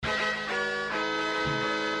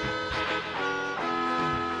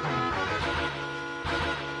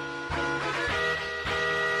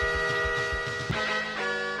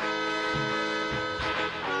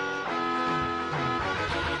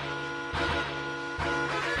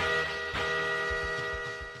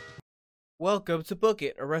Welcome to Book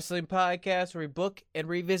It, a wrestling podcast where we book and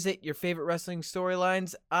revisit your favorite wrestling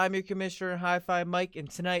storylines. I'm your commissioner, Hi-Fi Mike, and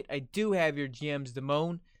tonight I do have your GMs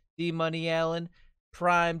Damone, D Money Allen,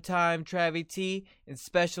 Prime Time Travie T, and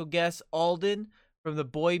special guest Alden from the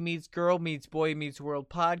Boy Meets Girl Meets Boy Meets World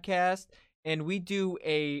podcast. And we do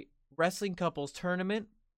a wrestling couples tournament.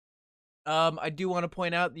 I do want to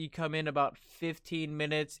point out that you come in about 15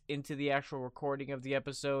 minutes into the actual recording of the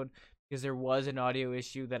episode, because there was an audio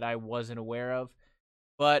issue that I wasn't aware of,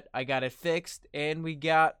 but I got it fixed, and we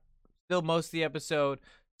got still most of the episode,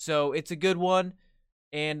 so it's a good one,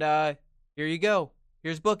 and here you go.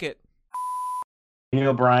 Here's Book It.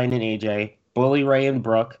 O'Brien and AJ, Bully Ray and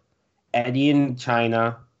Brooke, Eddie and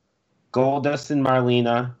China, Goldust and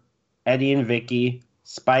Marlena, Eddie and Vicky,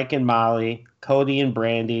 Spike and Molly, Cody and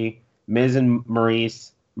Brandy, Miz and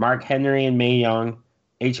Maurice, Mark Henry and Mae Young,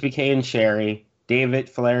 HBK and Sherry, David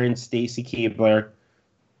Flair and Stacy Keibler,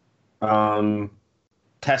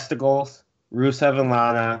 Testicles, Rusev and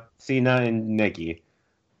Lana, Cena and Nikki.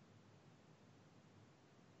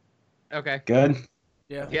 Okay. Good?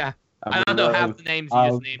 Yeah. Yeah. I don't know half the names you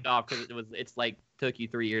just named off because it's like took you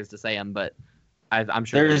 3 years to say them, but I'm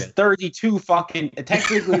sure there's 32 fucking.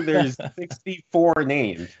 Technically, there's 64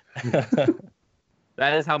 names.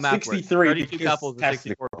 That is how math 63 works. 32 because couples and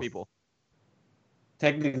 64 testicles. people.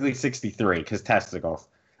 Technically 63 because testicles.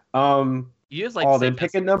 You just like Then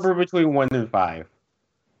pick a number between 1 and 5.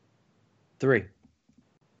 3.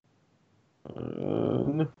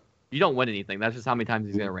 You don't win anything. That's just how many times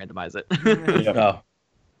he's gonna randomize it. Oh,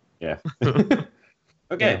 Yeah. okay.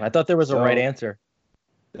 Okay. I thought there was a right answer.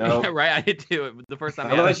 No. Right, I did too. The first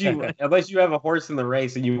time. unless you have a horse in the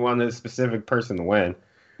race and you want a specific person to win.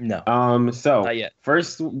 No. So Not yet.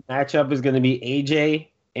 first matchup is going to be AJ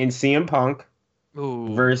and CM Punk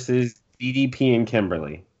Ooh, versus DDP and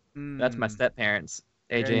Kimberly. that's my step parents,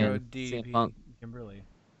 AJ There you go, and DDP, CM Punk. Kimberly.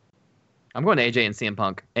 I'm going to AJ and CM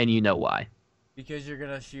Punk, and you know why. Because you're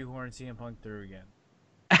gonna shoehorn CM Punk through again.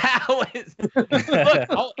 How is?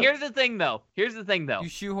 Look, here's the thing though. You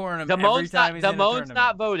shoehorn him every Damone's time he's in a Damone's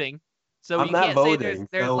not tournament. voting, so I'm you not can't say voting,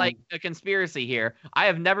 there's so- like a conspiracy here. I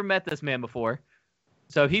have never met this man before,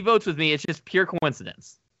 so if he votes with me, it's just pure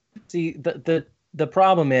coincidence. See, the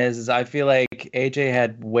problem is I feel like AJ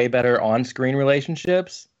had way better on-screen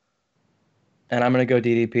relationships, and I'm gonna go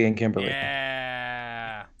DDP and Kimberly.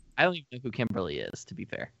 Yeah. I don't even know who Kimberly is, to be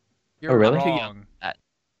fair. You're Oh, really? Too young wrong. for that.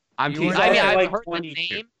 I'm You too. were I mean, also I've like heard 22.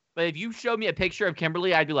 the name, but if you showed me a picture of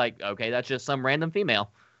Kimberly, I'd be like, okay, that's just some random female.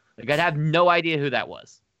 Like I'd have no idea who that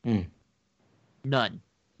was. Hmm. None.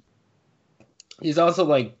 He's also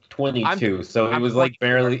like 22, so he I'm was like 24.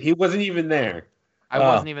 barely. He wasn't even there. I Oh.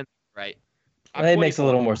 wasn't even right. I'm That makes a 24.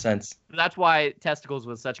 little more sense. That's why testicles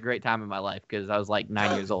was such a great time in my life because I was like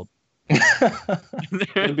 9 years old.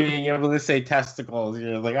 And being able to say testicles,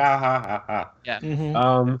 you're like ha ha ha Yeah. Mhm.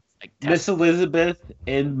 ha. Like Miss Elizabeth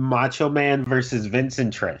and Macho Man versus Vince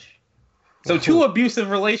and Trish. So two abusive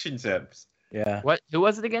relationships. Yeah. What? Who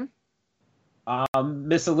was it again?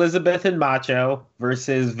 Miss Elizabeth and Macho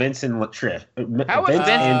versus Vince and Trish. How was Vince Vince?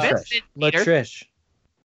 and Vince Trish. didn't meet her. Latrish.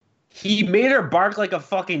 He made her bark like a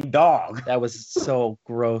fucking dog. That was so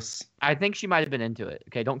gross. I think she might have been into it.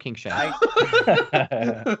 Okay, don't kink shame.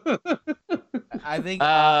 I think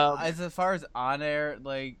Um, as far as on air,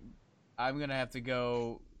 like I'm gonna have to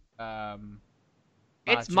go.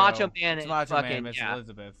 It's Macho Man It's and Macho Man fucking- and Miss yeah.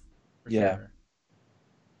 Elizabeth. For Yeah. Sure.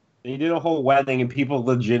 They did a whole wedding and people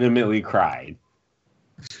legitimately cried.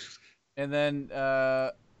 And then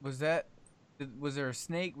was there a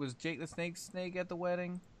snake? Was Jake the Snake at the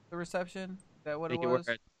wedding? The reception? Is that what it They was?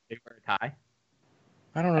 wear a tie.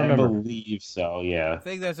 I don't I remember. believe so, yeah. I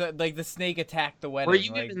think that's what, like the snake attacked the wedding. Were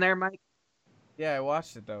you like, even there, Mike? Yeah, I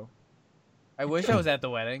watched it though. I wish I was at the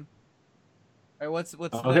wedding. All right, what's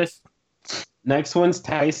Okay. next? Next one's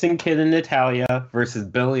Tyson Kidd and Natalia versus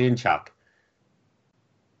Billy and Chuck.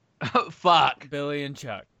 Oh, fuck. Billy and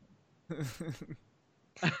Chuck.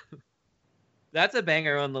 That's a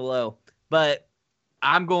banger on the low. But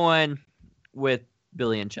I'm going with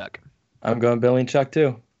Billy and Chuck. I'm going Billy and Chuck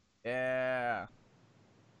too. Yeah.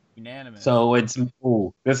 Unanimous. So it's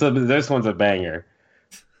this one's a banger.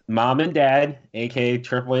 Mom and Dad, aka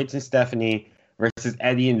Triple H and Stephanie, versus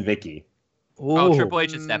Eddie and Vicky. Oh, Ooh, Triple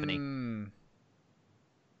H and Stephanie.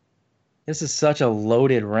 This is such a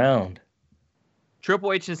loaded round.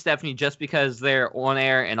 Triple H and Stephanie, just because their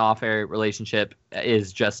on-air and off-air relationship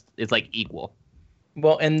is just, it's like equal.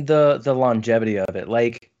 Well, and the longevity of it,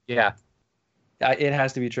 like Yeah. it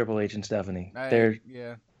has to be Triple H and Stephanie. They're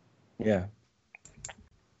yeah. yeah.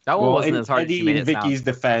 That one Well, wasn't in as hard as you Eddie made and it sound. Vicky's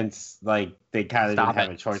defense, like they kind of Stop didn't have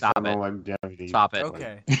it. a choice Stop for it. longevity. Stop it.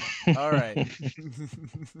 Okay. All right.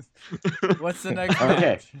 What's the next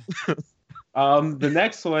Okay. match? The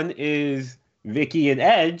next one is Vicky and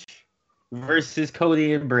Edge versus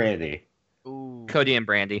Cody and Brandy. Ooh. Cody and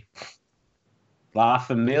Brandy. La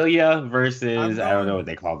Familia versus I don't know going- what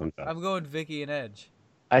they call themselves. I'm going Vicky and Edge.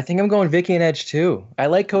 I think I'm going Vicky and Edge too. I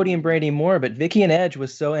like Cody and Brandy more, but Vicky and Edge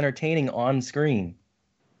was so entertaining on screen.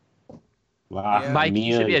 La Yeah. Mike,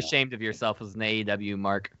 you should be Familia. ashamed of yourself as an AEW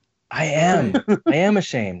mark. I am. I am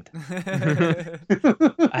ashamed.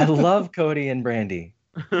 I love Cody and Brandy.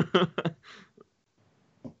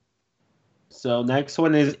 So next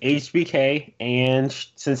one is HBK and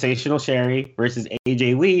Sensational Sherry versus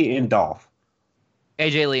AJ Lee and Dolph.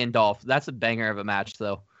 AJ Lee and Dolph. That's a banger of a match,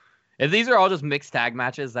 though. If these are all just mixed tag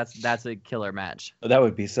matches, that's a killer match. That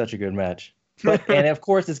would be such a good match. But, and of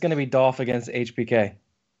course, it's going to be Dolph against HBK.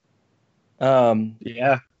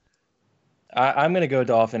 Yeah. I'm going to go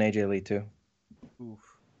Dolph and AJ Lee too. Oof.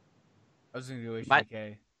 I was gonna go My-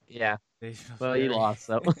 HBK. Yeah. They- Well, you lost,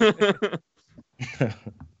 so.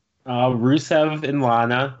 Rusev and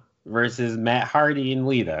Lana versus Matt Hardy and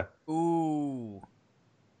Lita. Ooh.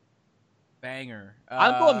 Banger.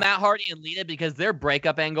 I'm going Matt Hardy and Lita because their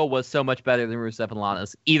breakup angle was so much better than Rusev and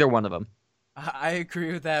Lana's. Either one of them. I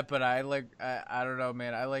agree with that, but I don't know,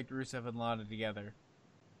 man. I liked Rusev and Lana together.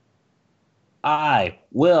 I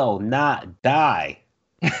will not die.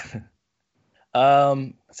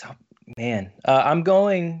 I'm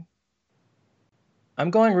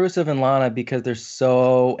going Rusev and Lana because they're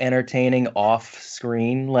so entertaining off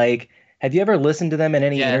screen. Like, have you ever listened to them in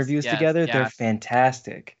any Yes, interviews yes, together? yeah. They're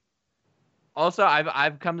fantastic. Also,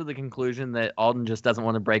 I've come to the conclusion that Alden just doesn't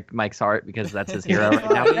want to break Mike's heart because that's his hero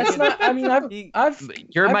right now. That's not. I mean, I've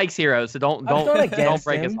You're I've- Mike's hero, so don't I've gone don't against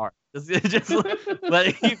break his him. heart. Just let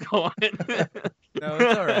it keep going. No,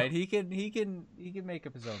 it's all right. He can make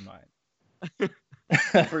up his own mind.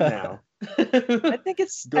 For now. I think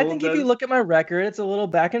if you look at my record, it's a little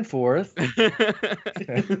back and forth.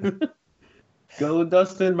 Go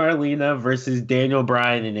Dustin Marlena versus Daniel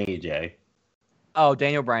Bryan and AJ. Oh,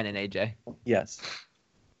 Daniel Bryan and AJ. Yes.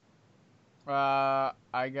 I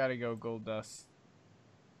gotta go Goldust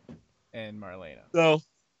and Marlena. So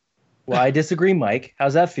Well, I disagree, Mike.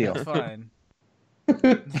 How's that feel? That's fine.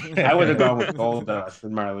 I would have gone with Goldust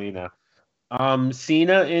and Marlena.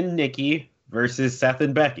 Cena and Nikki versus Seth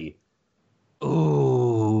and Becky.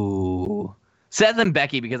 Ooh. Seth and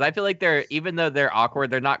Becky, because I feel like even though they're awkward,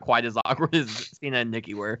 they're not quite as awkward as Cena and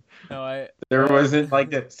Nikki were. No, There wasn't like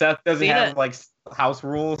that. Seth doesn't Cena- have like house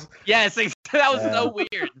rules. Yes, that was Yeah. so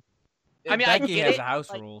weird. I mean, I Becky get has it, the house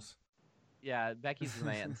like- rules. Yeah, Becky's the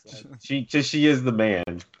man. So. She is the man.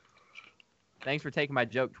 Thanks for taking my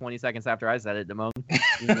joke 20 seconds after I said it, Damone.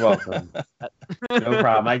 You're welcome. No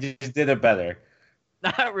problem. I just did it better.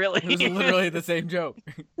 Not really. It was literally the same joke.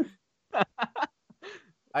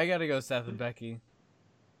 I gotta go Seth and Becky.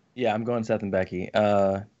 Yeah, I'm going Seth and Becky.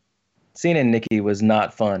 Cena and Nikki was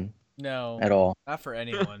not fun No, at all. not for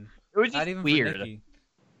anyone. It was Not just even weird. for Nikki.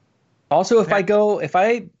 Also, if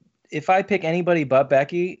I pick anybody but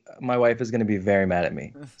Becky, my wife is going to be very mad at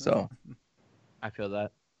me. So I feel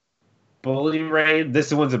that. Bully Ray.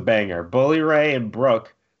 This one's a banger. Bully Ray and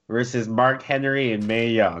Brooke versus Mark Henry and Mae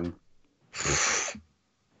Young.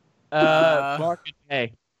 Mark and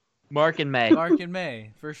May. Mark and May. Mark and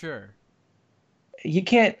May for sure. you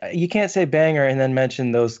can't say banger and then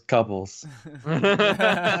mention those couples.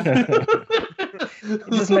 It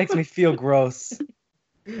just makes me feel gross.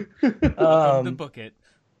 Welcome to book it.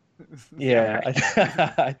 Yeah,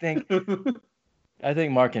 I think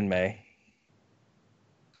Mark and May.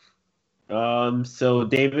 So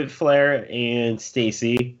David Flair and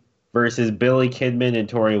Stacy versus Billy Kidman and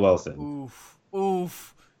Tori Wilson. Oof.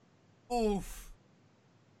 Oof. Oof.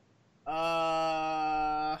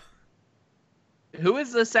 Who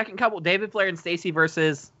is the second couple? David Flair and Stacy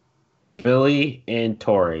versus. Billy and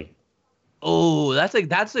Tori. Oh, that's a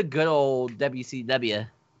good old WCW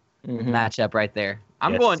matchup right there.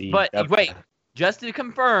 I'm Yes, going, see, but yep. wait, just to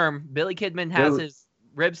confirm, Billy Kidman has Billy- his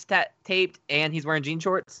ribs taped and he's wearing jean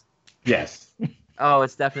shorts. Yes. Oh,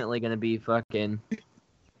 it's definitely gonna be fucking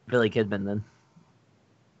Billy Kidman then.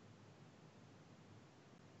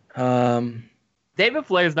 David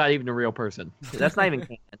Flair's not even a real person. That's not even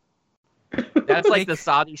canon. That's like the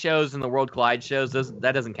Saudi shows and the World Collide shows.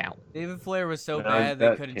 That doesn't count. David Flair was so No, bad they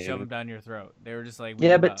that couldn't came. shove him down your throat. They were just like,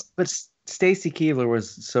 Yeah, "Whip him up." but Stacy Keebler was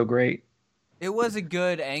so great. It was a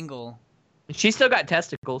good angle. She still got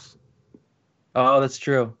testicles. Oh, that's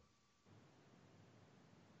true.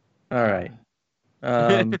 All right.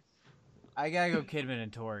 I gotta go Kidman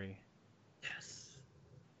and Tori. Yes.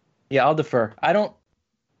 Yeah, I'll defer. I don't.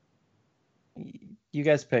 You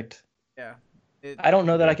guys picked. Yeah. I don't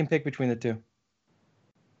know that I can pick between the two.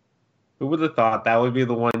 Who would have thought that would be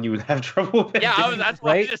the one you would have trouble with? Yeah, that's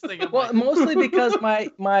what I was Right? just thinking. Well, mostly because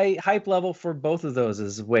my hype level for both of those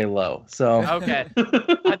is way low. So Okay. I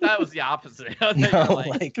thought it was the opposite. I thought you no, were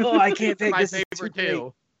like, oh, I can't pick my this is favorite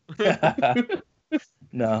too too. great.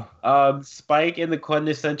 No. Spike and the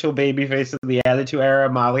quintessential babyface of the Attitude Era,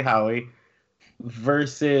 Molly Holly,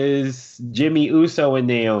 versus Jimmy Uso and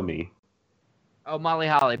Naomi. Oh, Molly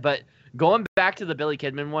Holly. But going back to the Billy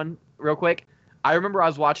Kidman one real quick, I remember I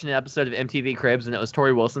was watching an episode of MTV Cribs, and it was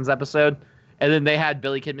Tori Wilson's episode, and then they had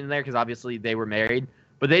Billy Kidman there because obviously they were married,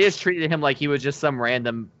 but they just treated him like he was just some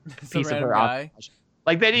random piece of her guy. entourage.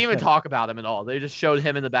 Like, they didn't even talk about him at all. They just showed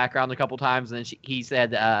him in the background a couple times, and then he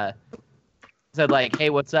said like, "Hey,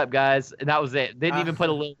 what's up, guys?" And that was it. They didn't even put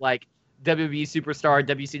a little like WWE superstar,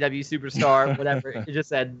 WCW superstar, whatever. It just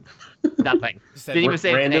said nothing. Just said Didn't even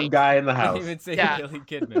say Random name. guy in the Didn't house. even say Yeah. Billy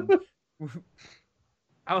Kidman.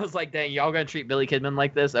 I was like, "Dang, y'all gonna treat Billy Kidman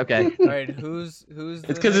like this?" Okay, All right, who's It's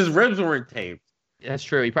the because his next- ribs weren't taped. that's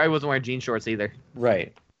true. He probably wasn't wearing jean shorts either.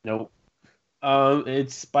 Right. Nope.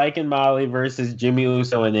 It's Spike and Molly versus Jimmy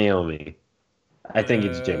Uso and Naomi. I think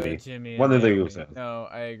it's Jimmy. Jimmy One and of the Naomi. Usos. No,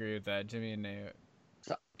 I agree with that. Jimmy and Naomi.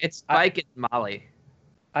 It's Spike and Molly.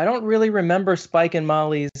 I don't really remember Spike and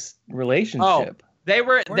Molly's relationship. They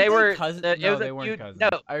were cousins. it No, was a they weren't feud- cousins. No,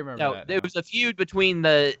 I remember no, that. there now. was a feud between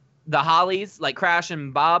the Hollies, like Crash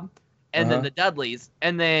and Bob, and then Uh-huh. the Dudleys,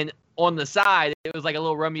 and then on the side it was like a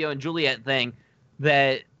little Romeo and Juliet thing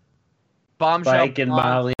that Bombshell Spike and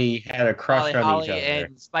Blonde, Molly had a crush Molly on Holly each other.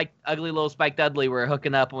 and ugly little Spike Dudley were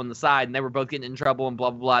hooking up on the side, and they were both getting in trouble and blah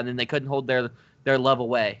blah blah, and then they couldn't hold their love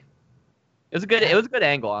away. It was a good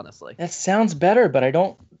angle, honestly. That sounds better, but I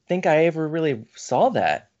don't think I ever really saw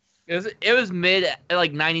that. It was mid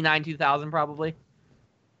like 99 2000 probably.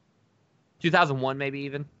 2001 maybe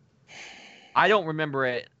even. I don't remember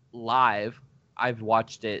it live. I've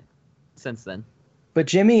watched it since then. But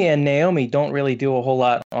Jimmy and Naomi don't really do a whole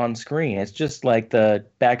lot on screen. It's just like the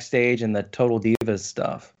backstage and the Total Divas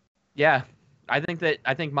stuff. Yeah. I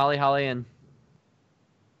think Molly Holly and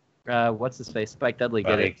what's his face? Spike Dudley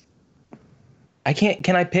get it. Like,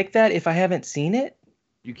 Can I pick that if I haven't seen it?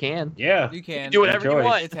 You can. yeah. You can Do whatever you Enjoy.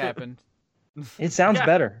 want. It's happened. It sounds Yeah.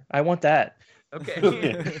 better. I want that.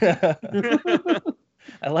 Okay.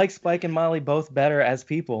 I like Spike and Molly both better as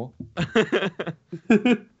people.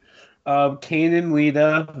 Kane and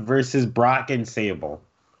Lita versus Brock and Sable.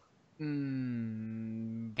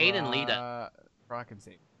 Kane Kane and Lita. Brock and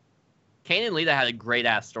Sable. Kane and Lita had a great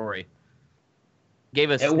ass story.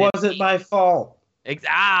 Gave us It wasn't my fault.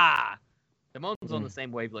 Damon's on the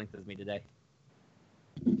same wavelength as me today.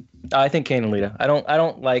 I think Kane and Lita. I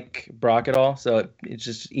don't like Brock at all, so it's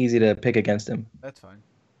just easy to pick against him. That's fine.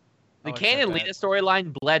 The I'll Kane and accept Lita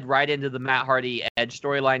storyline bled right into the Matt Hardy Edge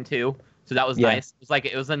storyline too, so that was Yeah. nice.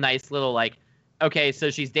 It was a nice little like, okay, so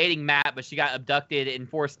she's dating Matt, but she got abducted and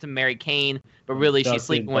forced to marry Kane, but really she's Abducted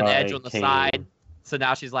sleeping with by Edge on the Kane. side. So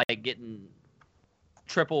now she's like getting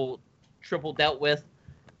triple dealt with.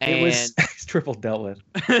 And It was triple dealt with.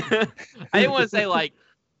 I didn't want to say like,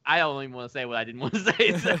 I don't even want to say what I didn't want to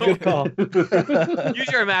say. So Good call.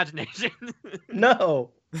 use your imagination. No.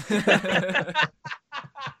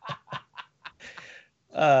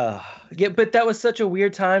 Yeah, but that was such a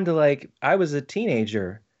weird time to like. I was a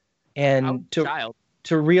teenager, and I was a child.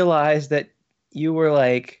 to realize that you were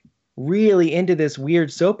like really into this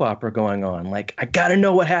weird soap opera going on. Like, I gotta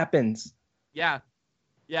know what happens. Yeah.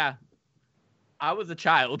 I was a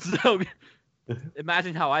child, so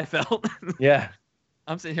imagine how I felt. Yeah.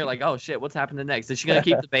 I'm sitting here like, oh shit, what's happening next? Is she gonna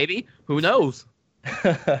keep the baby? Who knows?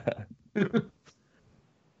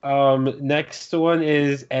 Next one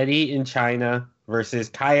is Eddie in China versus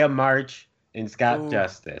Kaya March and Scott Ooh.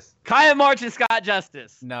 Justice. Kaya March and Scott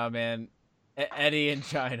Justice. No, man. Eddie in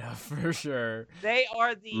China for sure. They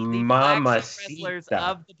are the Mamacita. flagship wrestlers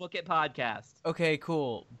of the Book It podcast. Okay,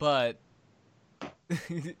 cool, but there's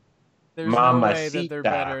no way that they're Mamacita.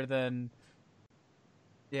 better than.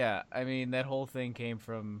 Yeah, I mean that whole thing came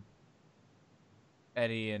from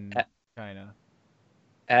Eddie in China.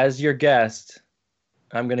 As your guest,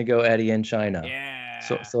 I'm gonna go Eddie in China. Yeah.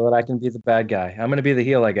 So that I can be the bad guy. I'm gonna be the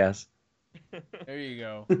heel, I guess. There you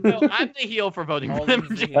go. No, I'm the heel for voting for Alden's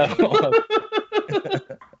them. the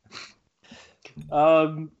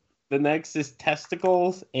heel. The next is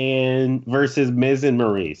Testicles and versus Miz and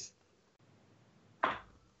Maurice.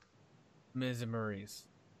 Miz and Maurice.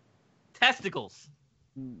 Testicles.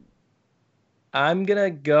 I'm gonna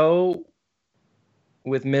go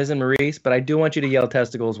with Miz and Maurice, but I do want you to yell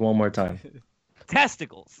testicles one more time.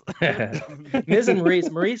 Testicles. Miz and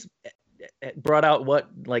Maurice brought out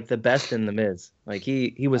the best in the Miz. Like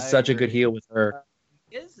he was I such a good agree. heel with her.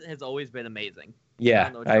 Miz has always been amazing. Yeah,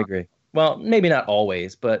 don't know what I you're agree. Well, maybe not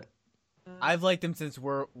always, but I've liked him since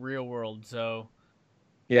Real World, so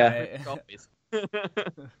yeah. Always.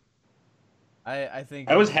 I think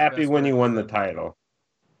I was he's the happy best when he worker won the ever. title.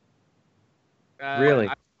 Really?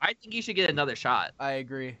 I think he should get another shot. I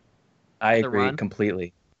agree. I The agree run?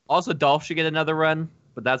 completely. Also, Dolph should get another run,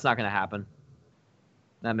 but that's not going to happen.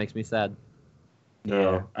 That makes me sad.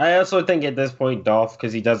 Yeah. I also think at this point, Dolph,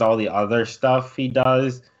 because he does all the other stuff he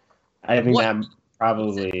does, I think What? that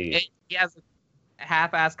probably. He has a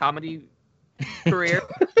half-ass comedy career.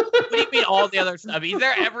 What do you mean all the other stuff? He's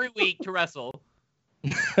there every week to wrestle.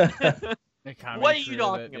 The comedy What are you career of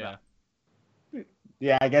talking it, about?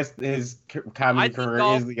 Yeah, I guess his I comedy think career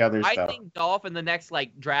Dolph- is the other I stuff. think Dolph in the next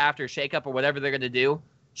draft or shakeup or whatever they're going to do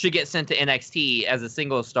should get sent to NXT as a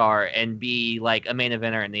single star and be like a main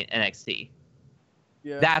eventer in the NXT.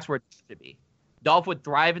 Yeah. That's where it should be. Dolph would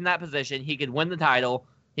thrive in that position. He could win the title.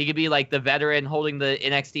 He could be like the veteran holding the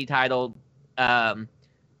NXT title, and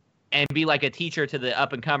be like a teacher to the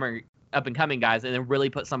up and coming guys, and then really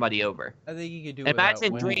put somebody over. I think he could do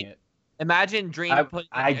Imagine without winning Dream- it. Imagine Dream.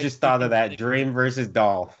 I just thought of that. Dream versus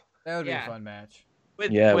Dolph. That would be Yeah. a fun match.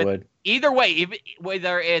 Yeah, it would. Either way,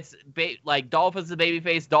 whether it's like Dolph is the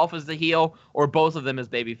babyface, Dolph is the heel, or both of them as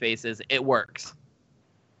babyfaces, it works.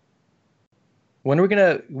 When are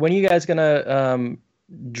you guys gonna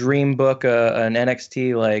dream book an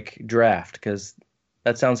NXT draft? Because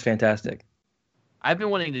that sounds fantastic. I've been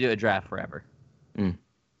wanting to do a draft forever.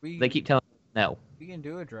 We They keep telling me no. we can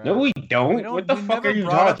do a draft. No, we don't. We don't. What the you fuck never are you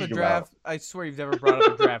brought up a talking draft. I swear you've never brought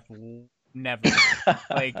up a draft. Never.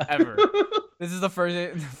 Like ever. This is the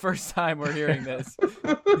first time we're hearing this.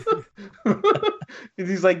 about?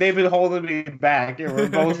 He's like, they've been holding me back, and we're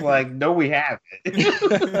both like, no, we haven't.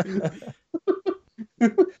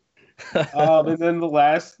 And then the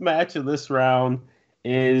last match of this round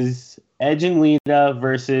is Edge and Lita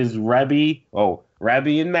versus Rebby. Oh,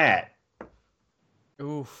 Rebby and Matt.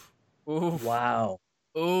 Oof. Oof. Wow.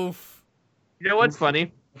 Oof. You know what's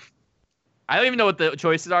funny? I don't even know what the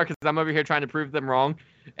choices are because I'm over here trying to prove them wrong.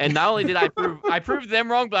 And not only did I proved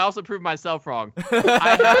them wrong, but I also proved myself wrong.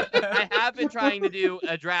 I have been trying to do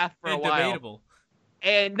a draft for a while. Debatable.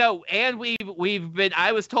 And we've been.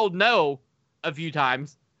 I was told no a few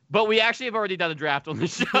times, but we actually have already done a draft on the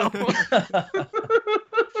show.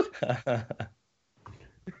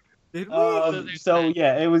 Did we?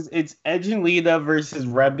 It's Edge and Lita versus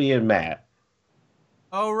Rebby and Matt.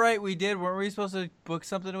 Oh right, we did. Weren't we supposed to book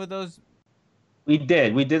something with those? We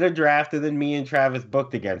did a draft, and then me and Travis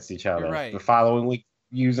booked against each other right. the following week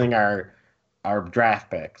using our draft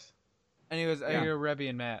picks. Anyways, I hear Rebby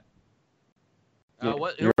and Matt. Who You're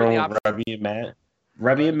were the going options? Rebby and Matt.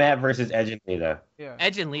 Rebby and Matt versus Edge and Lita. Yeah.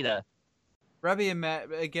 Edge and Lita. Rebby and Matt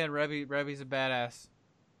again. Rebby's a badass.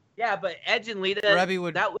 Yeah, but Edge and Lita. Rebby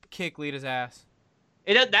would that kick Lita's ass.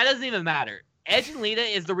 that doesn't even matter. Edge and Lita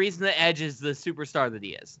is the reason that Edge is the superstar that he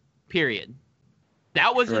is. Period.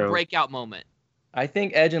 That was his True. breakout moment. I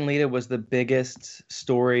think Edge and Lita was the biggest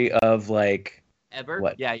story of Ever?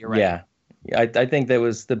 what? Yeah, you're right. Yeah. I think that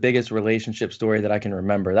was the biggest relationship story that I can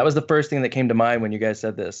remember. That was the first thing that came to mind when you guys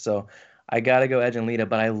said this. So I got to go Edge and Lita,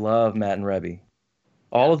 but I love Matt and Rebby.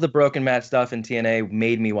 All of the broken Matt stuff in TNA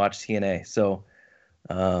made me watch TNA. So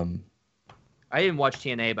I didn't watch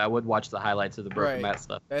TNA, but I would watch the highlights of the Broken Right. Matt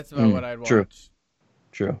stuff. That's about what I'd watch. true.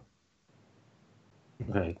 True.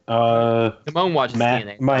 Okay. Simone watches Matt,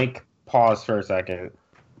 TNA. Mike, pause for a second.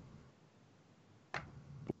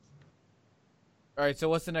 All right. So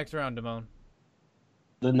what's the next round, Damone?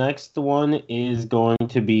 The next one is going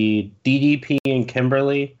to be DDP and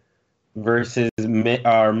Kimberly versus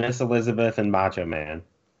Miss Elizabeth and Macho Man.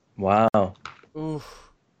 Wow.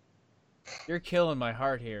 Oof. You're killing my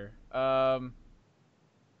heart here. The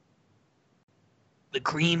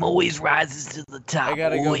cream always rises to the top. I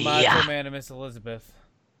gotta go Macho Man and Miss Elizabeth.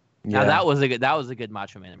 Now that was a good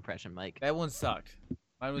Macho Man impression, Mike. That one sucked.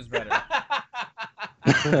 Mine was better.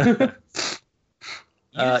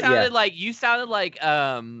 You sounded like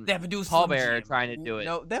That would do Paul Slim Bear Jim. trying to do it.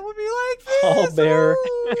 No, that would be like this. Paul Bear. Ooh.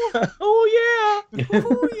 Oh yeah.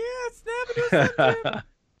 Oh yeah, snap it,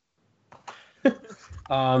 Slim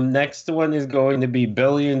Jim. Next one is going to be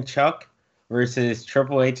Billy and Chuck versus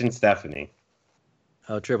Triple H and Stephanie.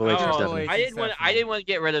 Oh, Triple H and Oh, Stephanie. I didn't want to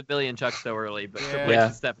get rid of Billy and Chuck so early, but Yeah. Triple H Yeah.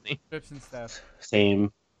 and Stephanie. Trips and stuff.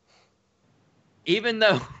 Same. Even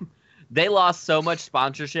though they lost so much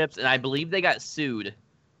sponsorships, and I believe they got sued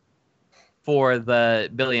for the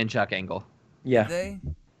Billy and Chuck angle. Yeah. They?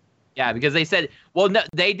 Yeah, because they said, well, no,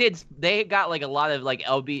 they got like a lot of like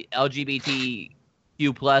LGBTQ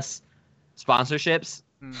plus sponsorships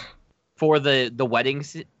for the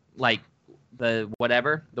weddings, like the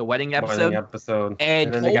wedding episode,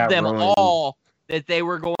 and then they told got them ruined. all that they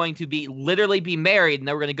were going to literally be married, and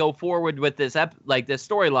they were going to go forward with this this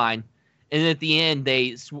storyline. And at the end,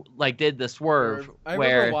 they did the swerve. I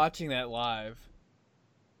where remember watching that live.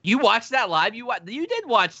 you watched that live. You did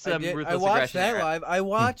watch some Ruthless I watched Aggression that era. live. I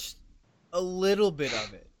watched a little bit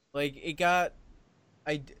of it. Like it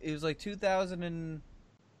was like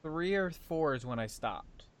 2003 or 4 is when I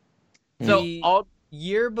stopped. So The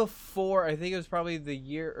year before, I think it was probably the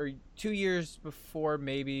year or 2 years before,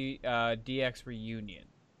 maybe DX reunion.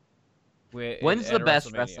 When's the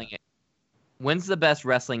best wrestling? When's the best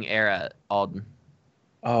wrestling era, Alden?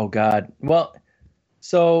 Oh God. Well,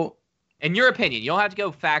 so In your opinion, you don't have to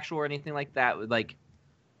go factual or anything like that. Like,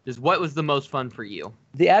 just what was the most fun for you?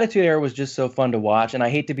 the Attitude Era was just so fun to watch, and I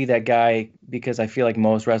hate to be that guy because I feel like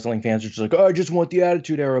most wrestling fans are just like, oh, I just want the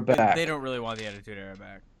Attitude Era back. They don't really want the Attitude Era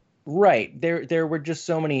back. Right. There were just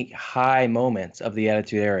so many high moments of the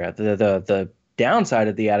Attitude Era. The downside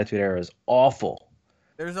of the Attitude Era is awful.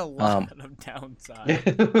 There's a lot of downside.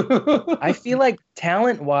 I feel like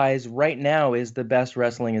talent-wise, right now is the best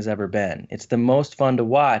wrestling has ever been. It's the most fun to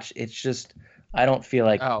watch. It's just I don't feel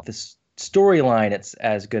like the storyline it's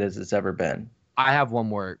as good as it's ever been. I have one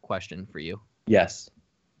more question for you. Yes.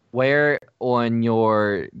 Where on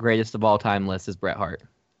your greatest of all time list is Bret Hart?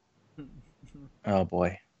 Oh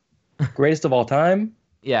boy. Greatest of all time?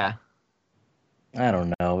 Yeah. I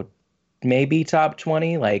don't know. Maybe top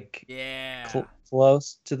 20, like Yeah.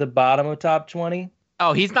 close to the bottom of top 20.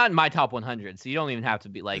 Oh, he's not in my top 100, so you don't even have to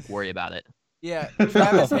be worry about it. Yeah,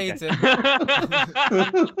 Travis hates him.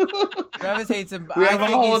 Travis hates him. We have I a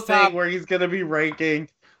think whole he's thing top. where he's gonna be ranking.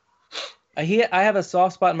 I have a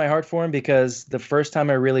soft spot in my heart for him because the first time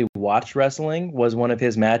I really watched wrestling was one of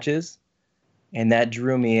his matches, and that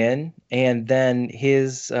drew me in. And then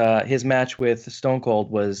his match with Stone Cold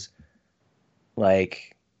was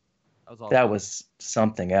like that was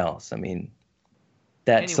something else. I mean,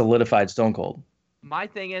 that solidified Stone Cold. My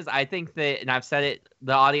thing is, I think that, and I've said it,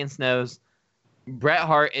 the audience knows, Bret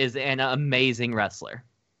Hart is an amazing wrestler.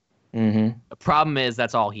 Mm-hmm. The problem is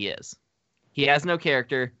that's all he is. He has no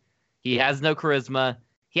character. He has no charisma.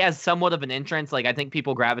 He has somewhat of an entrance. Like, I think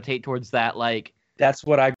people gravitate towards that. Like, that's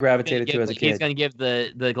what I gravitated to as a kid. He's going to give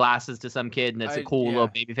the glasses to some kid, and it's a cool little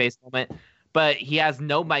babyface moment. But he has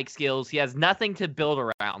no mic skills. He has nothing to build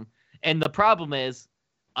around. And the problem is,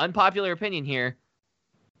 unpopular opinion here,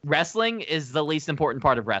 wrestling is the least important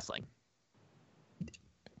part of wrestling.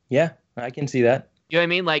 Yeah, I can see that. You know what I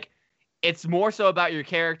mean? Like, it's more so about your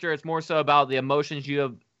character. It's more so about the emotions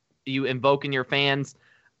you invoke in your fans.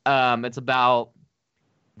 It's about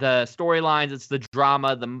the storylines. It's the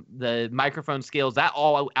drama, the microphone skills. That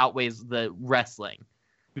all outweighs the wrestling.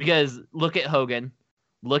 Because look at Hogan,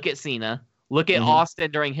 look at Cena, look at Austin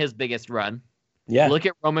during his biggest run. Yeah. Look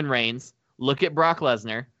at Roman Reigns. Look at Brock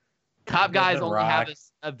Lesnar. Top guys only have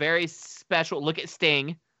a very special. Look at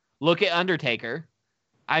Sting. Look at Undertaker.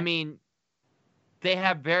 I mean, they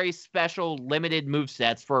have very special, limited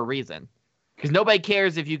movesets for a reason. Because nobody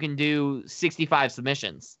cares if you can do 65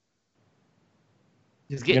 submissions.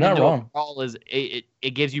 Just getting into a brawl it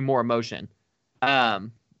gives you more emotion.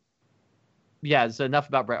 Yeah, so enough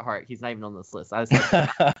about Bret Hart. He's not even on this list. I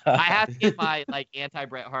have to get my anti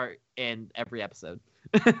Bret Hart in every episode.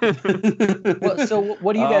 So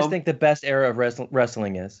what do you guys think the best era of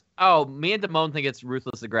wrestling is? Oh, me and Damone think it's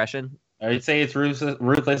Ruthless Aggression. I'd say it's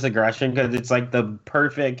Ruthless Aggression because it's like the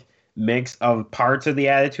perfect mix of parts of the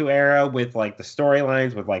Attitude Era with like the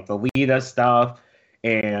storylines, with like the Lita stuff,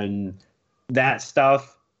 and that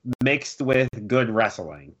stuff mixed with good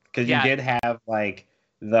wrestling. Because you did have like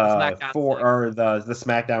the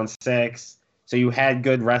SmackDown 6, so you had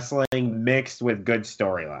good wrestling mixed with good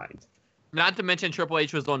storylines. Not to mention Triple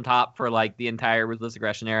H was on top for like the entire Ruthless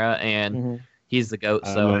Aggression era, and he's the GOAT.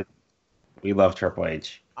 So we love Triple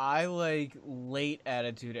H. I like late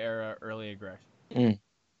Attitude Era, early Aggression.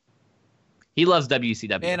 He loves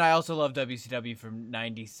WCW, and I also love WCW from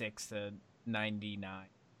 '96 to '99.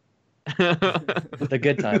 The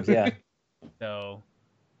good times, yeah. So,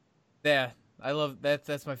 yeah, I love that.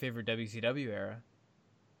 That's my favorite WCW era.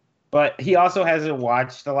 But he also hasn't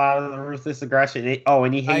watched a lot of the Ruthless Aggression.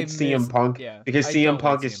 And he hates CM Punk because CM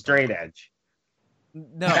Punk is straight edge.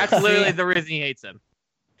 No, that's literally the reason he hates him.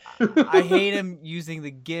 I hate him using the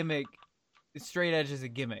gimmick. Straight edge is a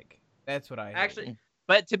gimmick. That's what I hate. Actually,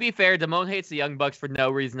 but to be fair, Damone hates the Young Bucks for no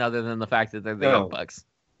reason other than the fact that they're the Young Bucks.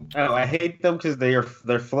 Oh, I hate them because they're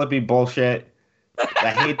flippy bullshit. I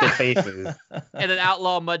hate their faces. And an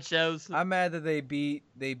outlaw mud shows. I'm mad that they beat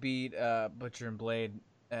Butcher and Blade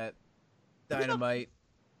at Dynamite.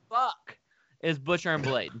 Fuck is Butcher and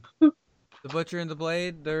Blade. The Butcher and the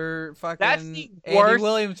Blade, they're fucking That's the Andy worst.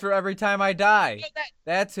 Williams for Every Time I Die. You know that,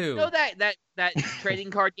 That's who. you know that trading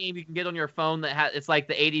card game you can get on your phone that it's like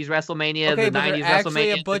the 80s WrestleMania, Okay, the but 90s they're actually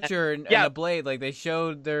WrestleMania. a Butcher and Yeah. a Blade. Like they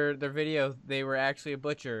showed their video, they were actually a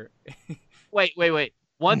Butcher. Wait.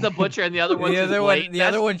 One's a Butcher and the other one's the his other blade. one, the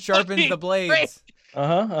other one sharpens fucking the blades. great.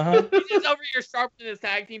 Uh-huh. He's just over here sharpening his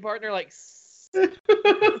tag team partner like.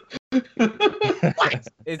 What?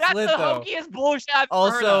 It's That's lit the though. hokiest bullshit I've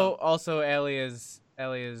heard of. Also, Ellie is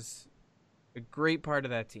a great part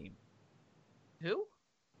of that team. Who?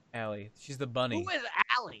 Allie, she's the bunny. Who is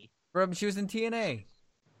Allie? She was in TNA.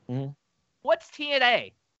 What's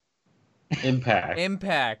TNA? Impact.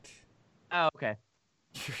 Impact. Oh, okay.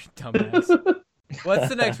 You're a dumbass. What's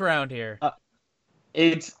the next round here?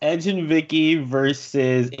 It's Edge and Vicky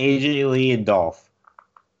versus AJ Lee and Dolph.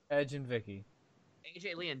 Edge and Vicky.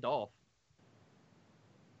 AJ Lee and Dolph.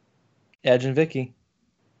 Edge and Vicky.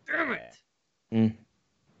 Damn it.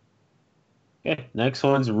 Okay, next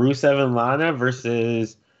one's Rusev and Lana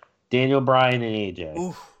versus Daniel Bryan and AJ.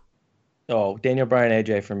 Oof. Oh, Daniel Bryan,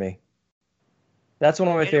 AJ for me. That's one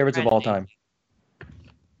of my Daniel favorites of Bryan, all time.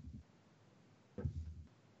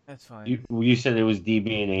 That's fine. You said it was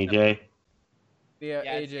DB and AJ. Yeah,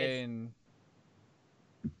 Yeah, AJ it's- and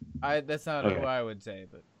that's not Okay. who I would say,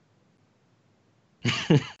 but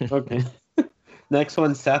Okay. Next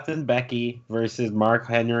one, Seth and Becky versus Mark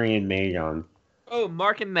Henry and Mae Young. Oh,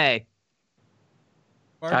 Mark and May.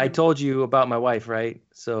 I told you about my wife, right?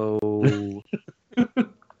 So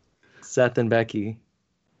Seth and Becky.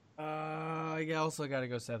 I also got to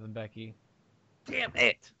go Seth and Becky. Damn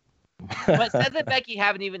it. But Seth and Becky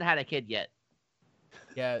haven't even had a kid yet.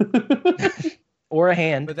 Yeah, Or a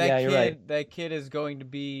hand. but that Yeah, kid, you're right. that kid is going to Well,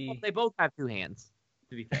 be they both have two hands,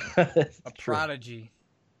 to be fair. a True. prodigy.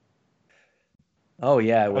 Oh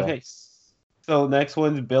yeah, I will. Okay, so next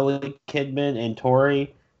one's Billy Kidman and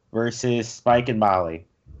Tori versus Spike and Molly.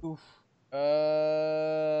 Oof.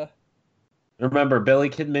 Remember, Billy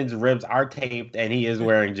Kidman's ribs are taped and he is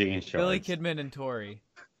wearing jean shorts. Billy Kidman and Tori.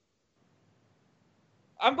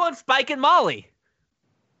 I'm going Spike and Molly.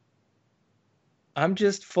 I'm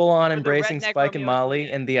just full on Or the embracing redneck Spike and Romeo and Molly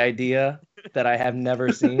Juliet. and the idea that I have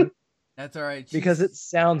never seen That's all right. because it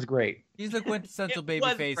sounds great. He's the quintessential It baby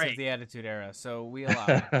was face great. of the Attitude Era, so we allow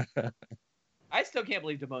it. I still can't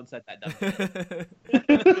believe Damone said that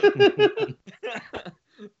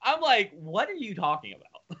dumb. I'm like, what are you talking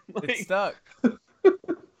about? It's stuck.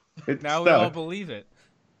 It's Now we all stuck. believe it.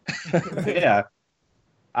 Yeah.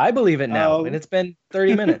 I believe it now, Um, and it's been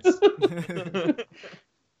 30 minutes.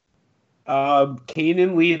 Kane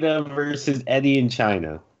and Lita versus Eddie and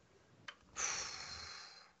China.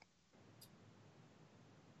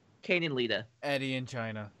 Kane and Lita. Eddie in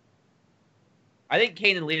China. I think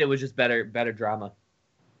Kane and Lita was just better drama.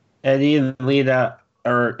 Eddie and Lita,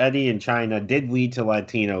 or Eddie and China, did lead to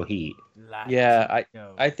Latino heat. Yeah,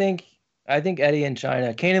 No. I think Eddie and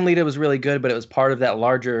China. Kane and Lita was really good, but it was part of that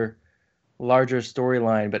larger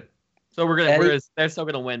storyline. But So Eddie- they're still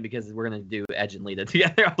gonna win because we're gonna do Edge and Lita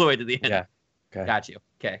together all the way to the end. Yeah. Okay. Got you.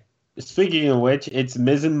 Okay. Speaking of which, it's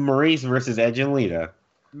Miz and Maurice versus Edge and Lita.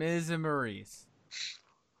 Miz and Maurice.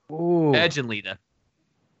 Ooh, Edge and Lita.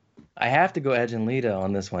 I have to go Edge and Lita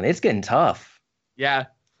on this one. It's getting tough. Yeah.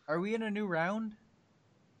 Are we in a new round?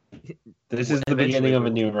 This is the Eventually beginning of we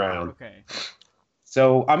a new round. Okay.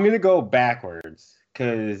 So I'm going to go backwards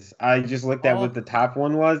because I just looked at Oh. what the top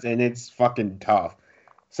one was and it's fucking tough.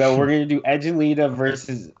 So we're going to do Edge and Lita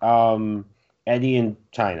versus Eddie and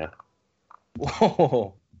China.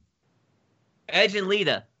 Whoa. Edge and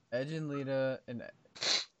Lita. Edge and Lita and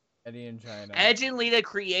Eddie in China. Edge and Lita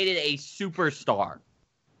created a superstar.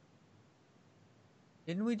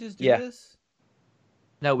 Didn't we just do Yeah. this?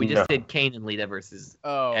 No, we No. just did Kane and Lita versus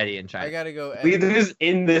Oh, Eddie and I China. gotta go. Eddie. Lita's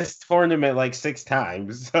in this tournament like 6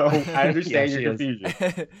 times, so I understand Yeah, your she is.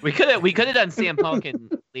 confusion. We could have done CM Punk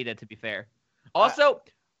and Lita, to be fair. Also,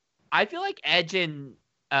 I feel like Edge and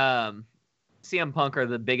CM Punk are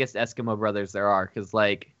the biggest Eskimo brothers there are, because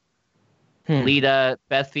like Lita,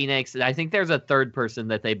 Beth Phoenix, and I think there's a third person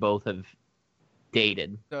that they both have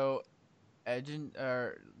dated. So, Edge and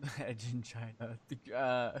Edge in China.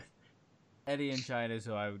 Eddie in China is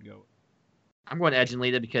who I would go. I'm going Edge and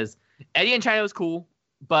Lita because Eddie and China was cool,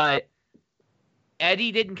 but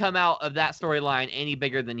Eddie didn't come out of that storyline any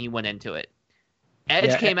bigger than he went into it. Edge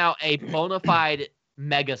Yeah, came out a bona fide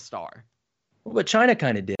megastar. Well, but China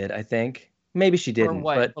kind of did, I think. Maybe she didn't. For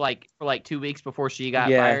what? But For like 2 weeks before she got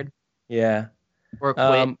Yeah. fired yeah. or quit.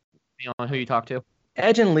 Depending on who you talk to.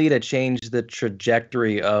 Edge and Lita changed the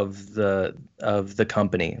trajectory of the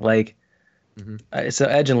company. Like, so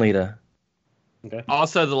Edge and Lita. Okay.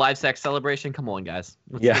 Also, the live sex celebration. Come on, guys.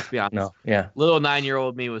 Let's be honest. No. Yeah. Little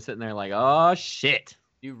 9-year-old me was sitting there like, oh shit.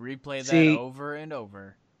 You replay that See- over and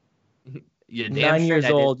over. You damn 9 years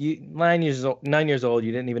straight I did. old. 9 years old.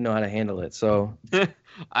 You didn't even know how to handle it. So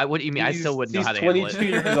What do you mean? I still wouldn't know how to handle He's it.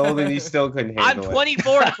 22 years old and he still couldn't I'm handle it.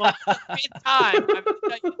 24 for the fifth time. I'm gonna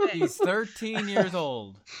tell you this. He's 13 years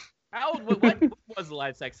old. How old? What was the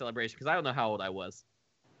live sex celebration? Because I don't know how old I was.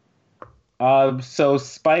 So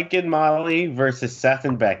Spike and Molly versus Seth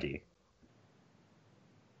and Becky.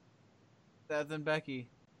 Seth and Becky.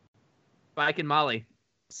 Spike and Molly.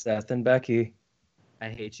 Seth and Becky. I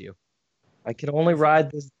hate you. I can only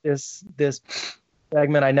ride this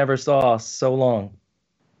segment I never saw so long.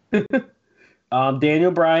 Daniel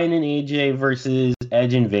Bryan and AJ versus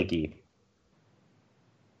Edge and Vicky.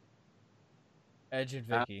 Edge and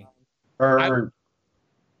Vicky.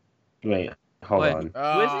 Wait, hold What? on. Who is it?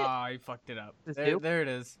 Ah, you fucked it up. This There, who? there it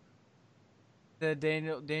is. The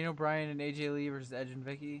Daniel Bryan and AJ Lee versus Edge and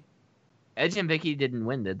Vicky. Edge and Vicky didn't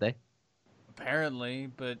win, did they? Apparently,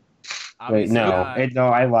 but Wait, obviously no, not. no,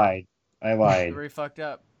 I lied. I lied. Very fucked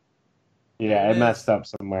up. Yeah, I It is. messed up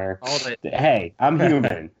somewhere. Hold it. Hey, I'm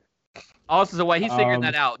human. Also, so while he's figuring Um,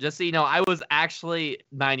 that out, just so you know, I was actually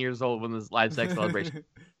 9 years old when this live sex celebration.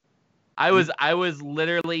 I was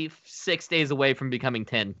literally 6 days away from becoming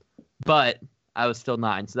 10, but I was still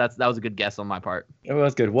 9. So that was a good guess on my part. It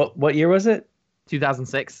was good. What year was it?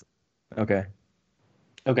 2006. Okay.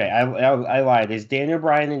 Okay, I lied. It's Daniel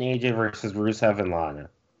Bryan and AJ versus Rusev and Lana.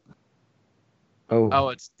 Oh,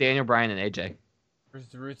 it's Daniel Bryan and AJ.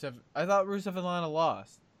 Versus Rusev. I thought Rusev and Lana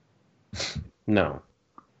lost. No.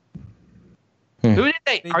 Who did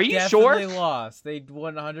they? They Are you sure? definitely lost. They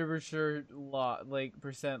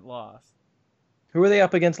 100% lost. Who were they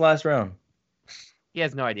up against last round? He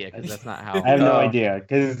has no idea because that's not how. I have no Oh. idea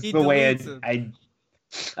because He the way deletes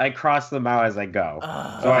I cross them out as I go,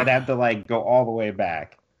 Ugh. so I'd have to like go all the way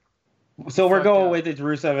back. So we're Fucked going up. with it's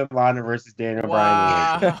Rusev and Lana versus Daniel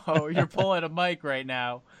Bryan and Wow, you're pulling a mic right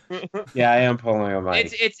now. AJ. Yeah, I am pulling a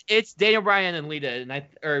mic. It's Daniel Bryan and Lita and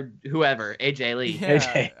or whoever AJ Lee. Yeah,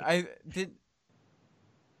 AJ. I did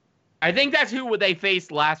I think that's who they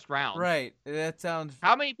faced last round. right. That sounds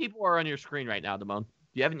How many people are on your screen right now, Damone?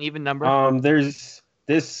 Do you have an even number?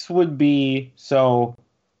 This would be so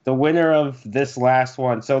the winner of this last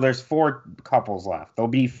one. So there's 4 couples left. There'll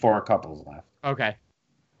be 4 couples left. Okay.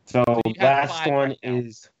 So you have last 5 one right now.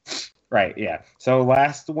 is right, yeah. So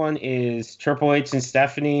last one is Triple H and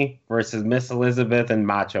Stephanie versus Miss Elizabeth and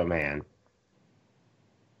Macho Man,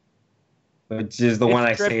 which is the It's one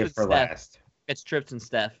I Trips saved and for Steph. last. It's Trips and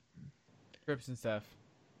Steph. trips and stuff.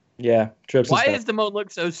 Yeah, trips. Why and does Damone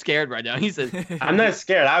look so scared right now? He says, I'm not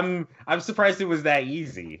scared. I'm surprised it was that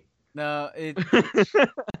easy. No, it.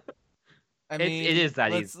 I It mean, is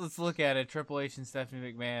that let's look at it. Triple H and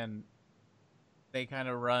Stephanie McMahon, they kind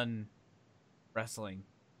of run wrestling.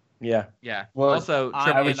 Yeah. yeah. Well, Also, I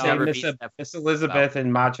Triple I would H and say never Miss, beat Steph. Miss Elizabeth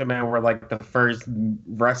and Macho Man were like the first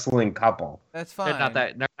wrestling couple. That's They're fine.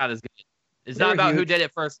 they're not as good. It's They not were about who huge. did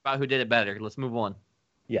it first, about who did it better. Let's move on.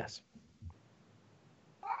 Yes.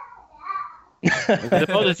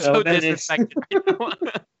 Damone is so So then it's-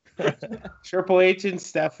 disrespected right now. Triple H and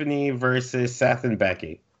Stephanie versus Seth and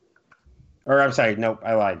Becky. Or I'm sorry, nope,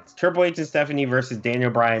 I lied. Triple H and Stephanie versus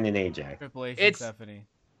Daniel Bryan and AJ. Triple H It's- and Stephanie.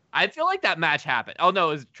 I feel like that match happened. Oh no,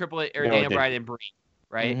 it was Triple H or No, it Daniel didn't. Bryan and Brie,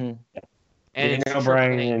 right? Mhm. And it's Daniel Triple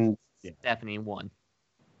Bryan H and yeah. Stephanie won.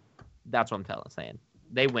 That's what I'm saying.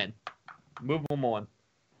 They win. Move them on.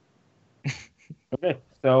 Okay.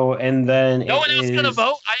 So and then No it one else gonna is-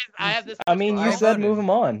 vote. I have this. I mean, you I said voted. move them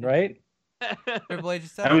on, right? Triple H and I'm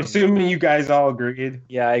Stephanie. assuming you guys all agreed.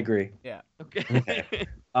 Yeah, I agree. Okay.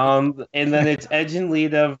 And then it's Edge and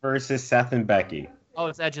Lita versus Seth and Becky. Oh,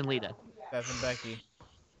 it's Edge and Lita. Seth and Becky.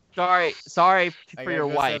 Sorry I for gotta your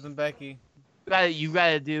go wife. Seth and Becky. You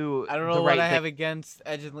gotta do. I don't the know right what I thing. have against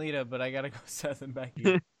Edge and Lita, but I gotta go Seth and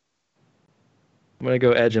Becky. I'm gonna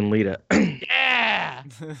go Edge and Lita. Yeah.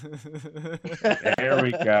 There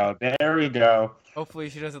we go. There we go. Hopefully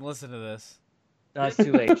she doesn't listen to this. No, it's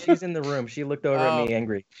too late. She's in the room. She looked over at me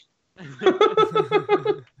angry.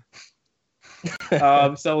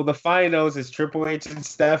 So the finals is Triple H and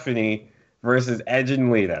Stephanie versus Edge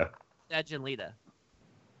and Lita. Edge and Lita.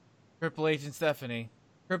 Triple H and Stephanie.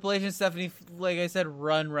 Triple H and Stephanie, like I said,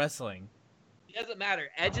 run wrestling. It doesn't matter.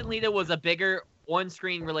 Edge and Lita was a bigger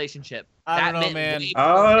on-screen relationship. I don't That know, meant man. way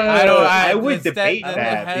Oh, more- I don't- I would it's that- debate that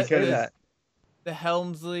that has- because that- the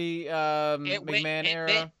Helmsley McMahon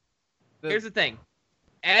era. Here's the thing.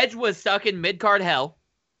 Edge was stuck in mid-card hell.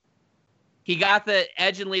 He got the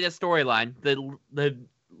Edge and Lita storyline. The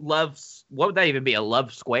love, what would that even be? A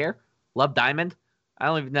love square? Love diamond? I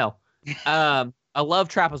don't even know. A love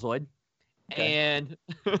trapezoid. Okay. And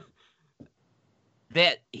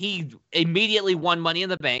that he immediately won Money in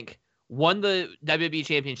the Bank, won the WWE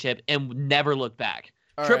Championship, and never looked back.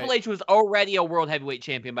 All Triple right. H was already a world heavyweight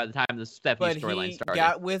champion by the time the Stephanie But storyline he started.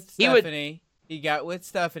 got with He would- Stephanie. He got with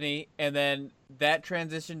Stephanie, and then that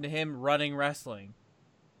transitioned to him running wrestling.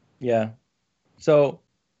 Yeah. So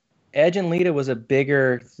Edge and Lita was a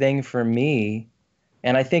bigger thing for me,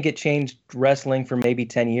 and I think it changed wrestling for maybe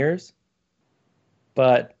 10 years.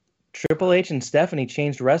 But Triple H and Stephanie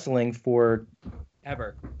changed wrestling for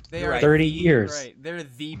Ever. They You're are right. 30 the- years. Right. They're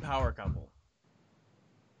the power couple.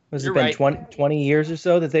 has You're it been right. 20 years or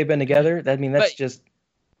so that they've been together? I mean, that's But- just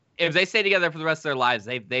If they stay together for the rest of their lives,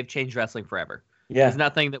 they've changed wrestling forever. yeah. There's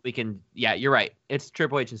nothing that we can. Yeah, you're right. It's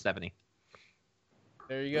Triple H and Stephanie.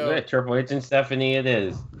 There you Yeah, go. Triple H and Stephanie it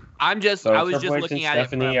is. I was Triple just H looking and at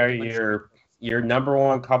Stephanie it. are your number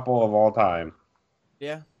one couple of all time.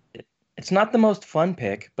 Yeah. It's not the most fun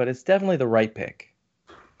pick, but it's definitely the right pick.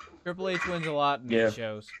 Triple H wins a lot in Yeah. these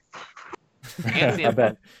shows, And I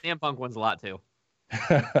bet. CM Punk wins a lot too.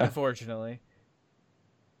 unfortunately.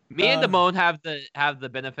 Me and Uh, Damone have the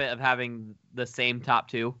benefit of having the same top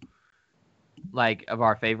two, like of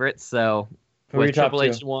our favorites. So Who are your with top Triple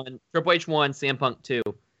H two? one, CM Punk two.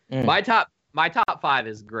 Mm. My top five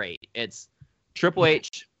is great. It's Triple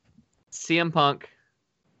H, CM Punk,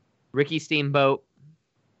 Ricky Steamboat.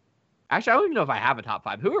 Actually, I don't even know if I have a top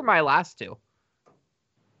five. Who are my last two?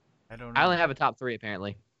 I don't know. I only have a top three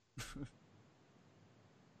apparently. Because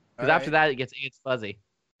All after right. that, it gets fuzzy.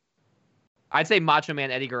 I'd say Macho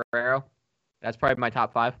Man Eddie Guerrero. That's probably my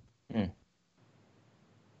top five.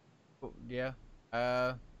 Yeah.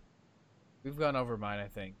 We've gone over mine, I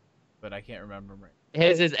think, but I can't remember them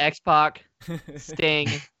His is X-Pac, right. Sting,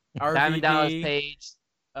 Diamond Dallas RVD, Page,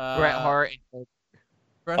 Bret Hart. And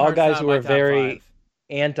Bret All Hart's guys not who my are top very- five.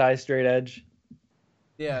 Anti-straight edge.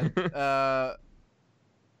 Yeah.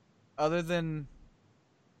 Other than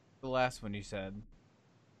the last one you said,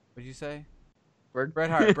 what'd you say? Word? Bret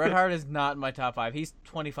Hart. Bret Hart is not in my top five. He's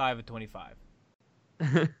 25 and 25.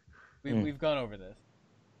 We've gone over this.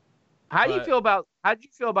 How do you But-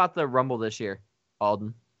 feel about the Rumble this year,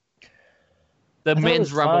 Alden? The I thought it men's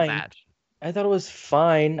was Rumble fine. match. I thought it was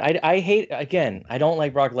fine. I hate, again, I don't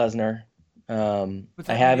like Brock Lesnar. But I that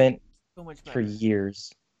made it haven't so much for better.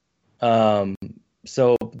 years.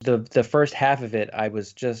 So the first half of it, I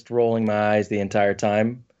was just rolling my eyes the entire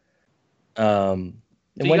time. And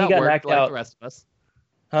So when you he got got worked knocked like out, the rest of us.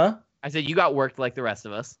 huh? I said you got worked like the rest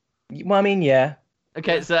of us. Well, I mean, yeah,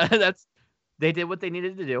 Okay, so they did what they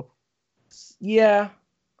needed to do. yeah,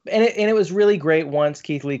 and it was really great once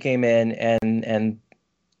Keith Lee came in and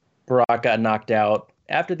Brock got knocked out.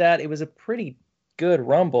 After that, it was a pretty good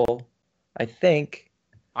Rumble, I think.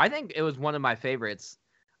 I think it was one of my favorites,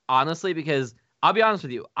 honestly, because I'll be honest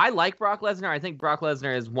with you. I like Brock Lesnar. I think Brock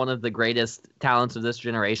Lesnar is one of the greatest talents of this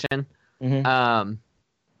generation. Mhm.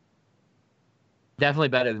 Definitely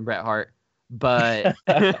better than Bret Hart. But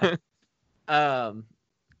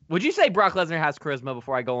would you say Brock Lesnar has charisma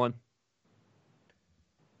before I go on?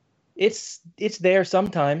 It's there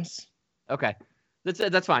sometimes. Okay.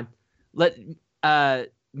 That's fine.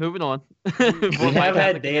 Moving on. We have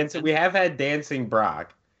had dancing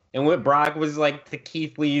Brock, and what Brock was like to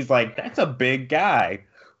Keith Lee, he's like, that's a big guy.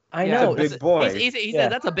 I Yeah, know. big boy. He Yeah.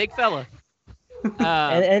 said that's a big fella.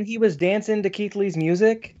 And he was dancing to Keith Lee's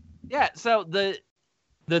music. Yeah, so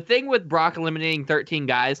the thing with Brock eliminating 13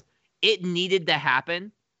 guys, it needed to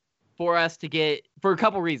happen for us to get for a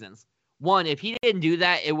couple reasons. One, if he didn't do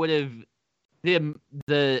that, it would have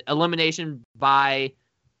the elimination by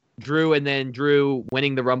Drew and then Drew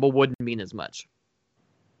winning the Rumble wouldn't mean as much.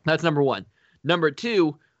 That's number one. Number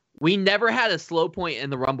two, we never had a slow point in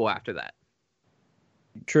the Rumble after that.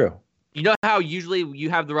 True. You know how usually you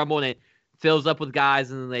have the Rumble and it fills up with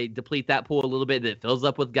guys and then they deplete that pool a little bit, then it fills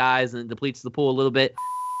up with guys and it depletes the pool a little bit.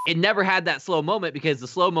 It never had that slow moment because the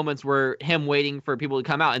slow moments were him waiting for people to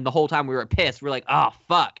come out, and the whole time we were pissed. We're like, oh,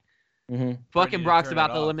 fuck. Mm-hmm. Fucking to Brock's turn about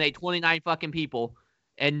it to off. eliminate 29 fucking people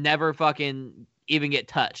and never fucking even get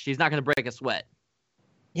touched. He's not going to break a sweat.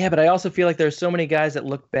 Yeah, but I also feel like there's so many guys that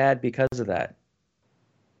look bad because of that.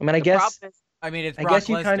 I mean, I The guess problem is- I mean, it's I Brock guess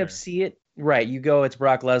you kind of Lesnar. see it right. You go, it's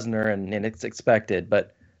Brock Lesnar, and it's expected.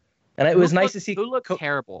 But it was who nice looked- to see. Who looked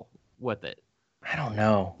terrible with it? I don't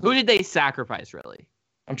know. Who did they sacrifice, really?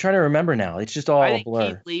 I'm trying to remember now. It's just all I a think blur.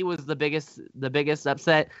 Keith Lee was the biggest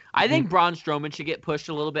upset. I think Braun Strowman should get pushed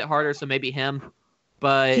a little bit harder, so maybe him.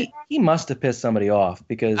 But He must have pissed somebody off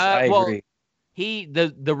because I agree.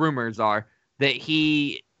 The rumors are that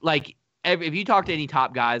he, like, if you talk to any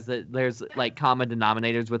top guys, that there's like common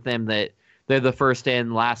denominators with them, that they're the first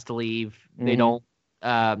in, last to leave. They don't.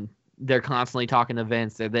 They're constantly talking to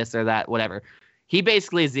Vince. They're this or that, whatever. He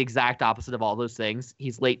basically is the exact opposite of all those things.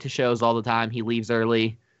 He's late to shows all the time. He leaves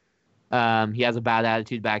early. He has a bad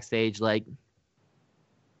attitude backstage. Like,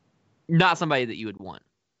 not somebody that you would want.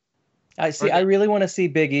 I really want to see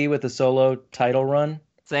Big E with a solo title run.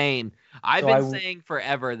 Same. I've been saying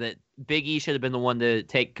forever that Big E should have been the one to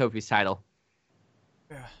take Kofi's title.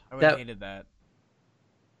 I would have hated that.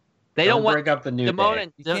 They don't want break up the New Day.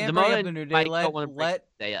 You can't break up the New Day. Let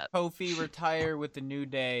Day up. Kofi retire with the New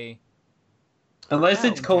Day. Unless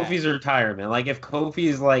it's Kofi's retirement. Like, if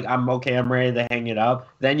Kofi's like, I'm ready to hang it up,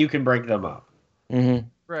 then you can break them up. Mm-hmm.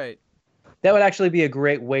 Right. That would actually be a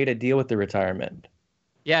great way to deal with the retirement.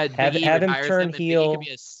 Yeah, have him turn heel. He could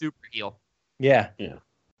be a super heel. Yeah.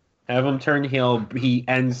 Have him turn heel. He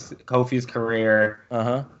ends Kofi's career.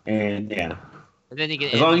 And And then he can.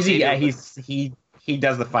 As long as he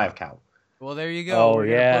does the 5 count. Well, there you go. Oh, We're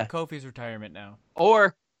gonna book Kofi's retirement now.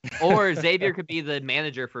 Or Xavier could be the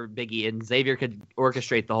manager for Big E, and Xavier could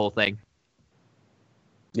orchestrate the whole thing.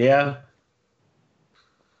 Yeah.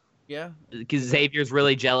 Yeah. Because Xavier's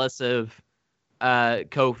really jealous of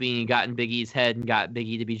Kofi, and got in Big E's head and got Big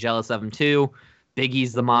E to be jealous of him too. Big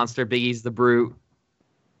E's the monster. Big E's the brute.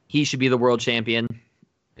 He should be the world champion.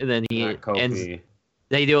 And then he ends.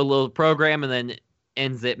 They do a little program, and then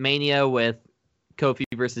ends at Mania with Kofi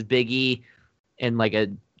versus Big E in like a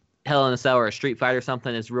Hell in a Cell or a Street Fight or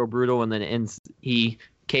something. It's real brutal, and then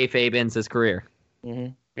kayfabe ends his career.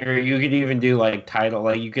 Or you could even do like title.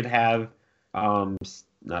 Like, you could have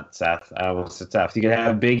not Seth. I almost said Seth. You could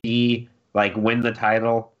have Big E like win the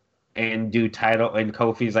title and do title, and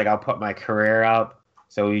Kofi's like, I'll put my career up.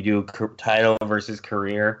 So you do title versus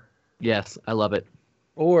career. Yes, I love it.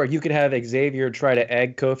 Or you could have Xavier try to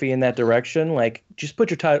egg Kofi in that direction. Like, just put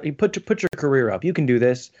your title, put your career up. You can do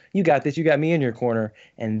this. You got this. You got me in your corner.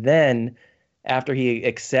 And then after he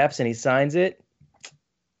accepts and he signs it,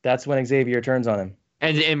 that's when Xavier turns on him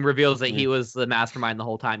and reveals that he was the mastermind the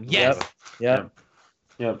whole time. Yes. Yep.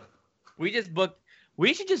 We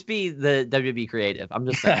should just be the WWE creative. I'm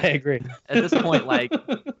just saying. I agree. At this point, like,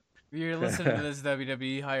 If you're listening to this,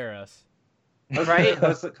 WWE, hire us. Right?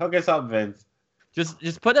 Hook us up, Vince.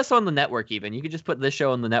 Just put us on the network. Even you could just put this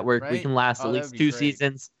show on the network. Right? We can last at least 2 great.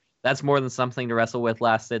 seasons. That's more than something to wrestle with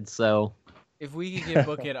lasted. So If we could get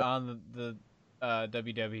booked on the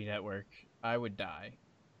WWE network, I would die.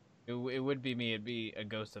 It would be me. It'd be a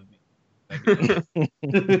ghost of me.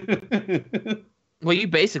 well, you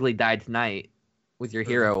basically died tonight with your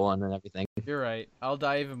hero on and everything. You're right. I'll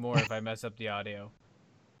die even more if I mess up the audio.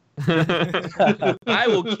 I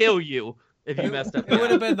will kill you if you messed up. It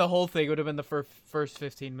would have been the whole thing. It would have been the first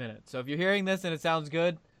 15 minutes. So if you're hearing this and it sounds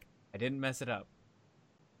good, I didn't mess it up.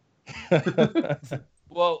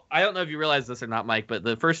 Well, I don't know if you realize this or not, Mike, but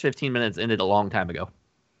the first 15 minutes ended a long time ago.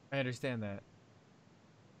 I understand that.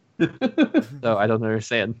 So I don't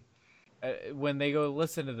understand. When they go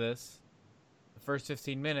listen to this, the first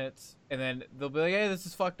 15 minutes, and then they'll be like, hey, this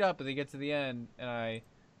is fucked up, and they get to the end, and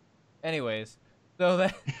anyways, so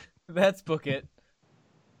that's Book It.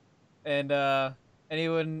 And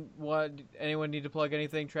anyone need to plug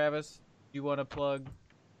anything? Travis, you want to plug?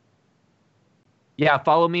 Yeah,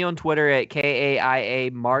 follow me on Twitter at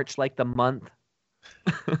KAIA March, like the month.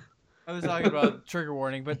 I was talking about trigger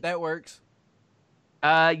warning, but that works.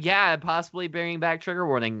 Yeah, possibly bringing back trigger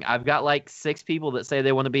warning. I've got like 6 people that say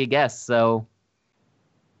they want to be a guest, so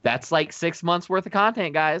that's like 6 months worth of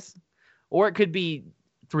content, guys. Or it could be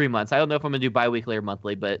 3 months. I don't know if I'm gonna do bi-weekly or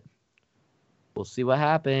monthly, but we'll see what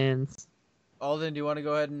happens. Alden, do you want to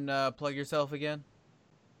go ahead and plug yourself again?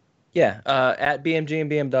 Yeah, at BMG and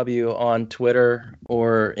BMW on Twitter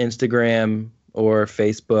or Instagram or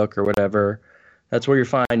Facebook or whatever. That's where you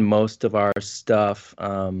find most of our stuff.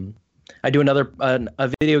 I do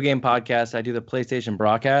a video game podcast. I do the PlayStation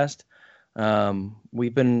broadcast.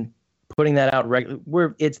 We've been putting that out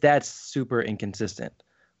regularly. That's super inconsistent.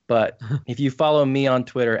 But if you follow me on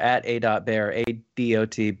Twitter at a.bear,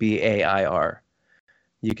 ADOTBAIR,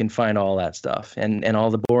 you can find all that stuff and all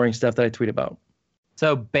the boring stuff that I tweet about.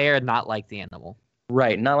 So bear, not like the animal.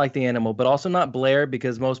 Right, not like the animal, but also not Blair,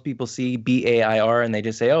 because most people see BAIR and they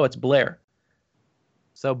just say, oh, it's Blair.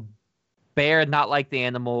 So bear, not like the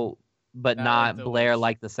animal, but not like the Blair voice.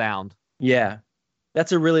 like the sound. Yeah.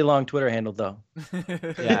 That's a really long Twitter handle, though.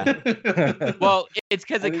 Yeah. Well, it's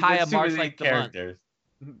because of Kaya March like the month. characters.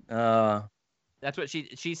 That's what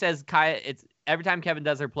she says. Kaya, it's every time Kevin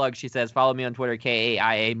does her plug, she says, "Follow me on Twitter,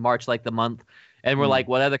 KAIA March like the month." And we're like,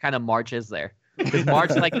 "What other kind of March is there?" Because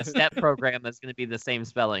March like the step program is going to be the same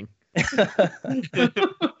spelling.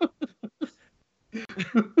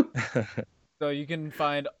 So you can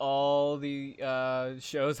find all the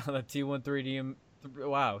shows on the T13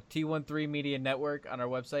 Media Network on our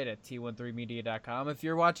website at t13media.com. If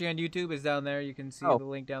you're watching on YouTube, it's down there. You can see the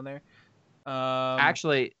link down there.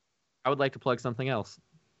 Actually, I would like to plug something else.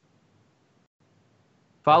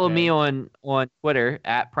 Follow me on Twitter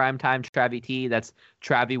at PrimetimeTravyT. That's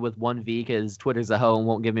Travy with 1 V because Twitter's a hoe and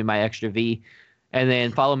won't give me my extra V. And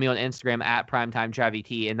then follow me on Instagram at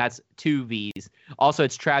PrimetimeTravyT, and that's 2 V's. Also,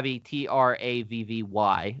 it's Travy,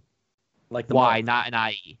 TRAVVY. Like the Y, month. not an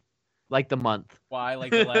IE. Like the month. Y,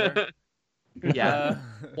 like the letter. Yeah.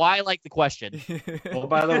 Why like the question? Well,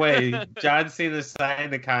 by the way, John Cena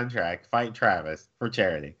signed the contract. Fight Travis for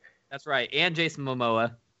charity. That's right. And Jason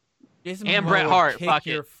Momoa. Jason And Momoa Bret Hart, kick fuck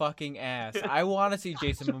your it. fucking ass. I want to see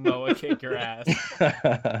Jason Momoa kick your ass.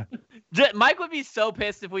 Mike would be so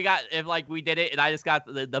pissed if we did it and I just got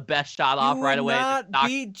the best shot off You right would away. not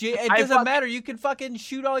beat it I doesn't fucking- matter. You can fucking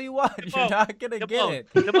shoot all you want. You're not gonna get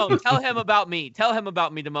it. Damone, tell him about me. Tell him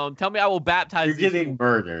about me, Damone. Tell me I will baptize You're these getting people.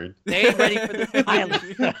 murdered. They ain't ready for the violence.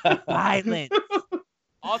 Violence.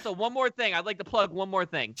 Also, one more thing. I'd like to plug one more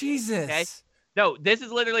thing. Jesus. Okay. No, this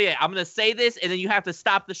is literally it. I'm going to say this, and then you have to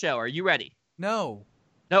stop the show. Are you ready? No.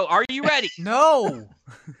 No, are you ready? No.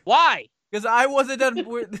 Why? Because I wasn't done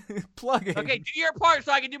with plugging. Okay, do your part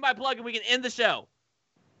so I can do my plug and we can end the show.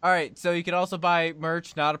 All right. So you can also buy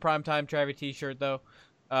merch, not a Primetime Travy t-shirt though,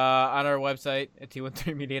 on our website at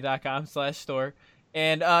t13media.com/store.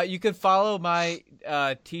 And you could follow my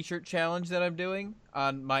t-shirt challenge that I'm doing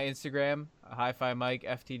on my Instagram, Hi-Fi Mike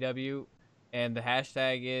FTW, and the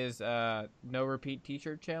hashtag is no repeat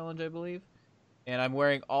t-shirt challenge, I believe. And I'm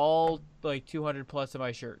wearing all like 200 plus of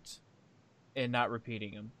my shirts and not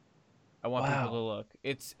repeating them. I want people to look.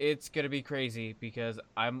 It's gonna be crazy because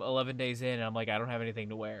I'm 11 days in and I'm like I don't have anything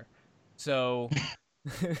to wear, so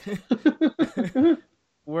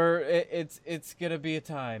it's gonna be a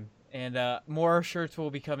time, and more shirts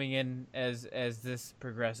will be coming in as this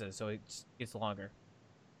progresses, so it's longer.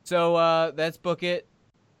 So that's book it.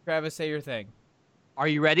 Travis, say your thing. Are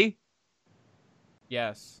you ready?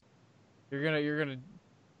 Yes. You're gonna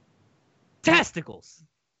Testicles.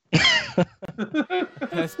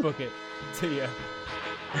 let's book it. See ya.